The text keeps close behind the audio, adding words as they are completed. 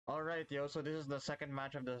Alright, yo, so this is the second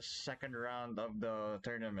match of the second round of the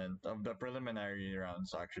tournament, of the preliminary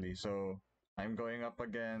rounds, actually. So, I'm going up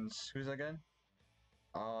against, who's again?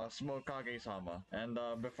 Smoke Kage-sama. And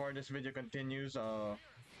before this video continues,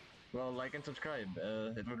 well, like and subscribe.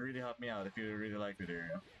 It would really help me out if you really like it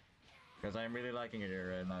here, because I'm really liking it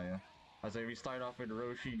here right now, yeah. As we start off with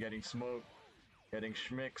Roshi getting smoked, getting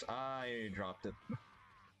schmicks. I dropped it.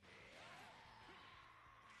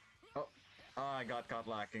 Oh, I got caught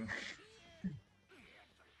lacking.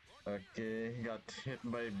 Okay, he got hit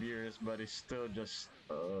by Beerus, but he's still just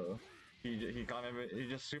he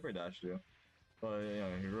just super dashed you. Well,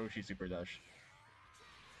 Hiroshi super dash.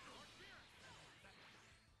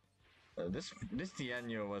 This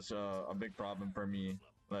Tien was a big problem for me.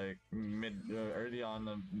 Like early on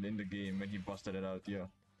in the game when he busted it out, yeah,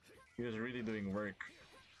 he was really doing work.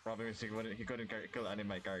 Problem is he couldn't kill any of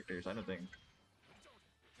my characters. I don't think.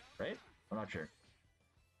 Right? I'm not sure.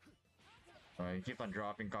 You keep on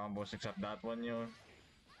dropping combos except that one,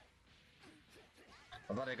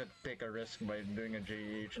 I thought I could take a risk by doing a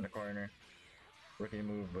JH in the corner. Rookie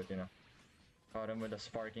move, but caught him with a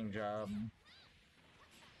sparking jab.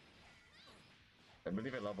 I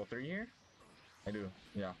believe at level 3 here? I do,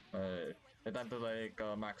 yeah. I tend to like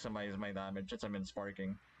maximize my damage since I'm in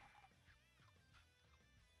sparking.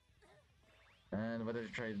 And what did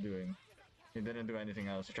he try doing? He didn't do anything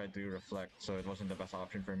else. He tried to reflect, so it wasn't the best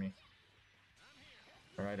option for me.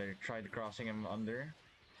 Alright, I tried crossing him under.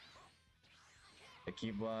 The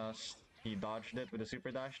key blast. He dodged it with a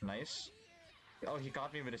super dash. Nice. Oh, he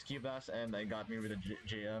caught me with his key blast, and I got me with a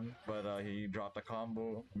JM, but he dropped a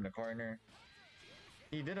combo in the corner.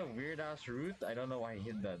 He did a weird ass route. I don't know why he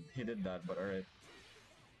did that. He did that, but alright.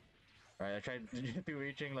 Alright, I tried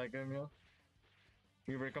 2Hing like him, yo.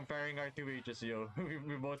 We were comparing our 2Hs, yo.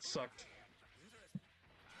 we both sucked.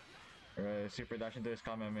 Alright, super dash into his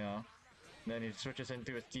Kamehameha. Then he switches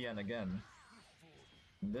into his Tien again.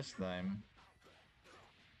 This time,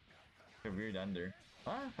 a weird under.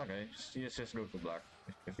 Ah, okay. Just go to black.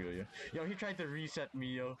 I feel you. Yo, he tried to reset me,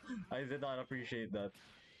 yo. I did not appreciate that.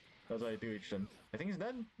 That's why I 2H'd him. I think he's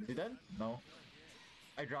dead. Is he dead? No.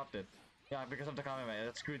 I dropped it. Yeah, because of the Kamehameha.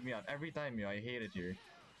 That screwed me out every time, yo. I hate it here.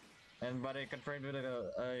 But I confirmed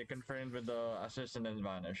with the assist and then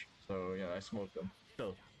vanished. So yeah, I smoked him.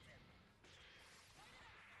 Still.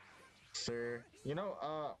 Sir, he's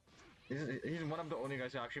one of the only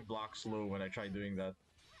guys who actually block slow when I try doing that.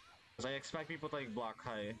 Because I expect people to like block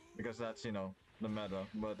high, because that's, the meta,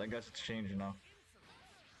 but I guess it's changed now.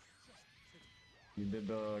 He did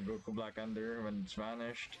the Goku Black Under when it's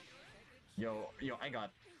vanished. Yo, I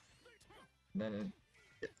got. Then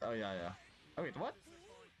oh yeah. Oh wait, what?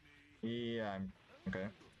 Yeah, okay.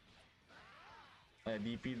 I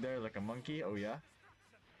DP'd there like a monkey, oh yeah.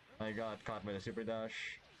 I got caught by the super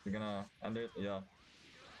dash. You're gonna end it? Yeah.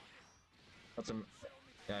 That's a...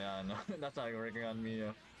 Yeah, no. That's not working on me.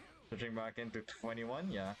 Switching back into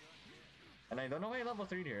 21, yeah. And I don't know why I level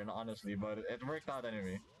 3 here, honestly, but it worked out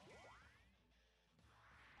anyway.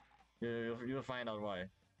 You'll find out why.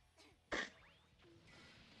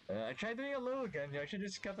 I tried doing a low again, I should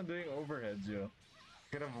just kept on doing overheads, yo.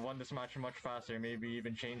 Could have won this match much faster, maybe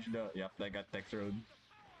even changed the... Yep, I got Tex Road.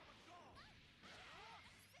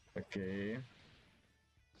 Okay.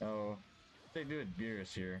 Oh, they do it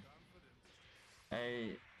Beerus here.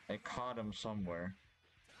 I caught him somewhere.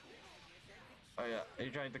 Oh yeah, he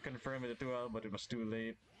tried to confirm with the 2L, but it was too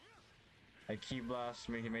late. I key blast,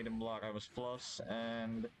 he made him block, I was plus,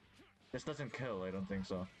 and this doesn't kill, I don't think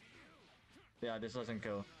so. Yeah, this doesn't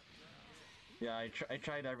kill. Yeah, I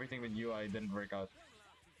tried everything with UI, it didn't work out.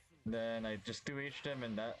 Then I just 2H'd him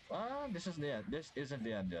and that... this is the end. This isn't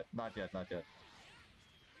the end yet. Not yet.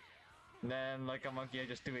 Then, like a monkey, I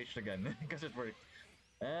just 2H'd again, because it worked.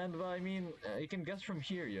 And, well, I mean, you can guess from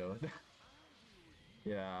here, yo.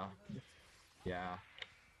 Yeah.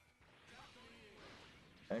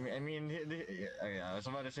 I mean, I was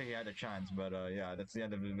about to say he had a chance, but yeah, that's the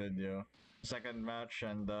end of the video. Second match,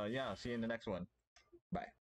 and yeah, see you in the next one. Bye.